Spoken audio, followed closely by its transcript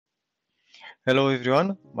Hello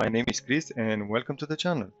everyone, my name is Chris and welcome to the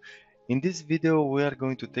channel. In this video we are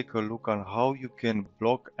going to take a look on how you can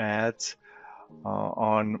block ads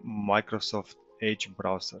on Microsoft Edge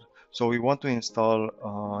browser. So we want to install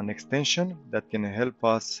an extension that can help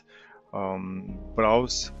us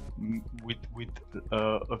browse with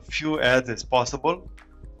a few ads as possible,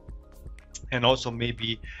 and also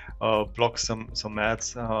maybe block some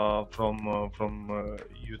ads from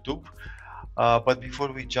YouTube. But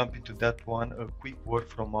before we jump into that one, a quick word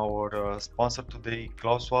from our sponsor today,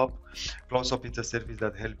 CloudSwap. CloudSwap is a service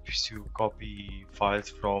that helps you copy files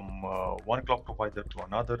from one cloud provider to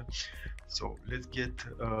another. So let's get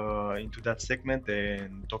into that segment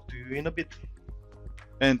and talk to you in a bit.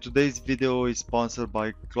 And today's video is sponsored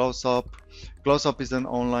by CloudSwap. CloudSwap is an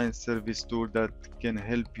online service tool that can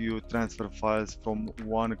help you transfer files from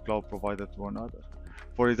one cloud provider to another.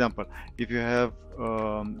 For example, if you have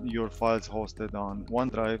your files hosted on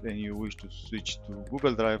OneDrive and you wish to switch to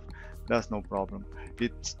Google Drive, that's no problem.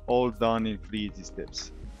 It's all done in 3 easy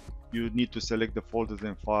steps. You need to select the folders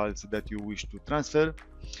and files that you wish to transfer,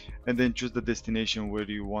 and then choose the destination where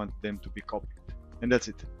you want them to be copied. And that's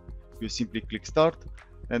it. You simply click start,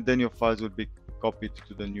 and then your files will be copied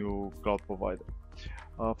to the new cloud provider.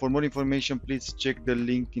 For more information, please check the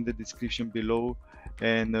link in the description below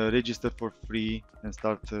and register for free and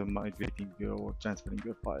start migrating or transferring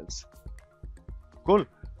your files. Cool.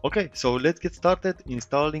 Okay, so let's get started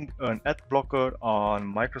installing an ad blocker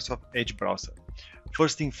on Microsoft Edge browser.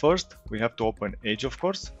 First thing first, we have to open Edge, of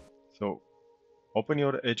course. So open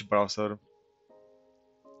your Edge browser,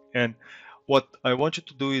 and what I want you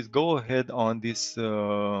to do is go ahead on this,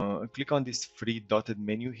 click on this free dotted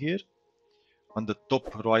menu here on the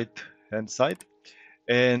top right hand side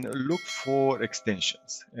and look for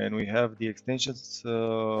extensions. And we have the extensions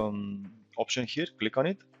option here. Click on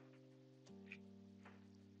it.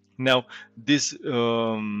 Now this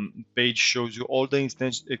page shows you all the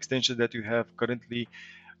extensions that you have currently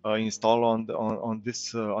installed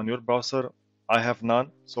on your browser. I have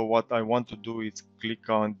none, so what I want to do is click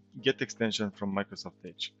on Get Extension from Microsoft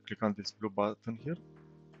Edge. Click on this blue button here,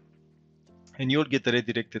 and you'll get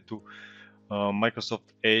redirected to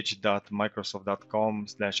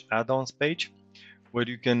microsoftedge.microsoft.com/addons page, where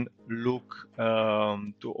you can look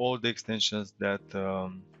to all the extensions that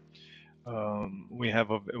we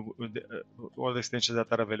have, all the extensions that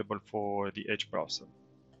are available for the Edge browser.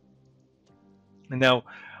 Now,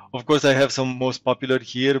 of course, I have some most popular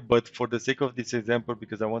here, but for the sake of this example,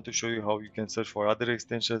 because I want to show you how you can search for other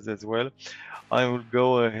extensions as well, I will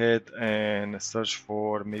go ahead and search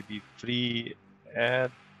for maybe free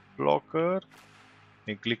ad blocker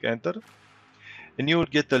and click enter, and you will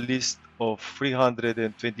get a list of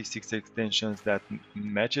 326 extensions that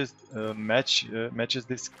matches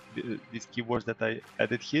these keywords that I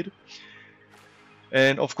added here.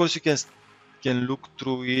 And of course, you can look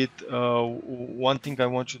through it. One thing I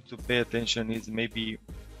want you to pay attention is maybe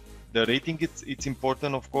the rating. It's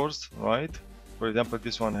important, of course, right? For example,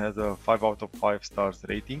 this one has a 5 out of 5 stars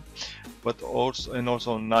rating, but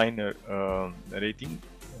also 9 ratings.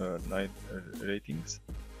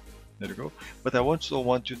 There you go. But I also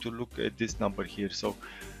want you to look at this number here. So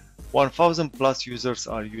 1,000 plus users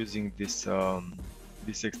are using this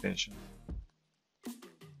this extension.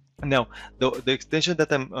 Now, the extension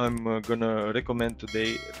that I'm gonna recommend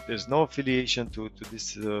today, there's no affiliation to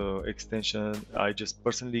this extension. I just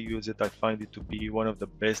personally use it. I find it to be one of the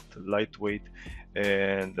best, lightweight,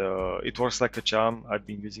 and it works like a charm. I've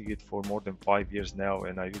been using it for more than 5 years now,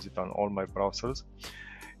 and I use it on all my browsers.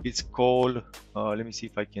 It's called, let me see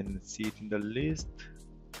if I can see it in the list.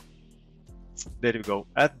 There you go,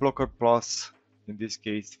 Ad Blocker Plus, in this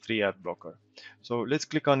case, free ad blocker. So let's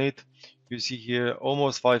click on it. You see here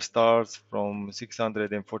almost 5 stars from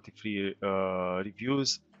 643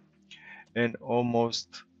 reviews, and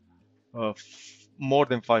almost more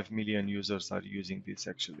than 5 million users are using this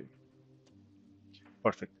actually.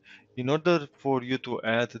 Perfect. In order for you to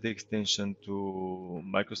add the extension to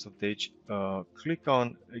Microsoft Edge, click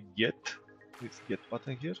on Get, this Get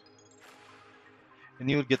button here, and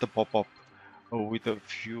you will get a pop-up with a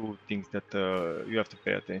few things that you have to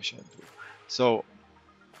pay attention to. So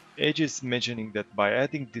Edge is mentioning that by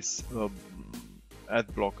adding this ad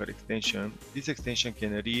blocker extension, this extension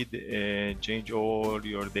can read and change all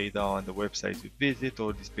your data on the websites you visit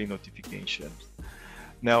or display notifications.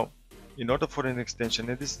 Now, in order for an extension,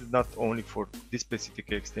 and this is not only for this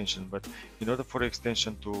specific extension, but in order for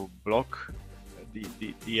extension to block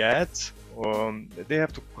the ads, they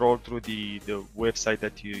have to crawl through the website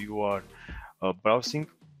that you are browsing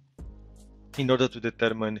in order to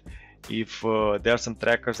determine if there are some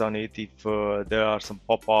trackers on it, if there are some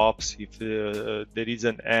pop-ups, if there is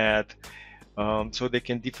an ad, so they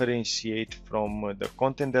can differentiate from the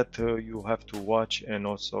content that you have to watch, and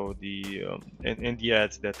also the and the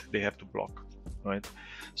ads that they have to block, right?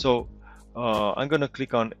 So I'm gonna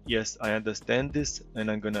click on yes, I understand this,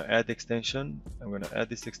 and I'm gonna add extension. I'm gonna add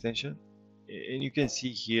this extension, and you can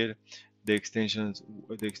see here the extension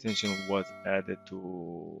was added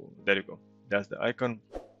to, there you go, that's the icon,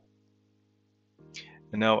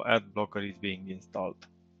 and now ad blocker is being installed.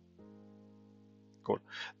 Cool.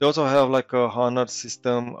 They also have like a honor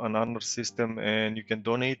system, and you can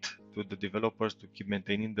donate to the developers to keep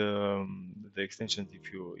maintaining the extensions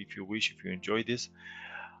if you wish, if you enjoy this.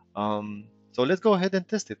 So let's go ahead and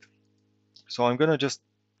test it. So I'm gonna just,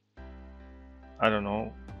 I don't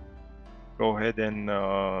know, go ahead and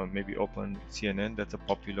maybe open CNN. That's a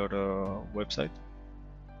popular website.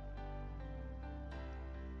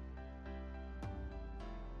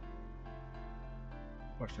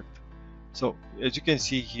 Perfect. So as you can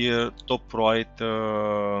see here, top right,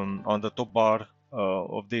 on the top bar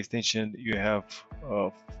of the extension, you have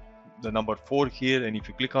the number 4 here, and if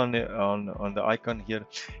you click on it, on the icon here,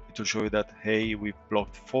 it will show you that hey, we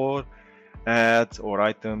blocked 4 ads or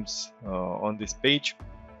items on this page,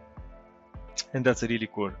 and that's really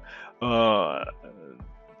cool.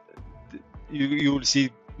 You will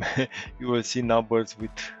see you will see numbers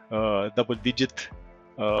with double-digit.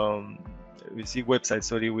 We see websites,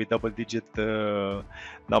 sorry, with double-digit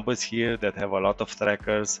numbers here that have a lot of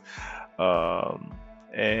trackers,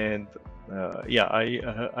 and yeah,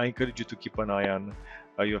 I encourage you to keep an eye on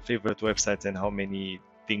your favorite websites and how many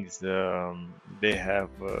things they have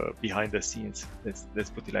behind the scenes. Let's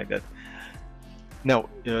put it like that. Now,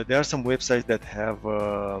 there are some websites that have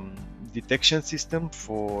detection system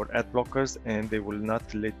for ad blockers, and they will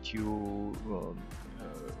not let you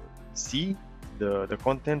see the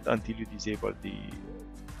content until you disable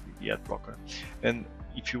the ad blocker. And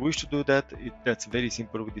if you wish to do that, that's very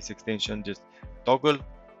simple with this extension. Just toggle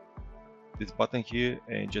this button here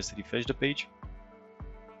and just refresh the page.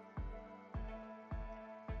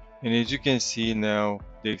 And as you can see now,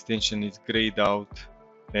 the extension is grayed out,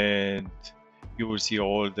 and you will see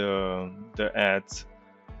all the ads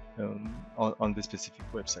on the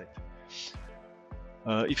specific website.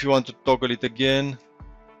 If you want to toggle it again,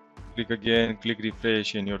 click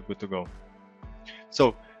refresh, and you're good to go.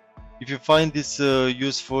 So if you find this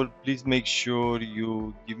useful, please make sure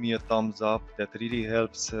you give me a thumbs up. That really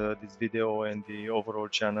helps this video and the overall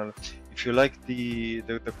channel. If you like the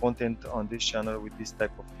content on this channel with this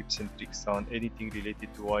type of tips and tricks on anything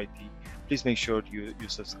related to IT, please make sure you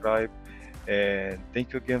subscribe. And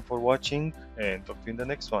thank you again for watching, and talk to you in the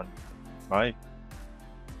next one. Bye.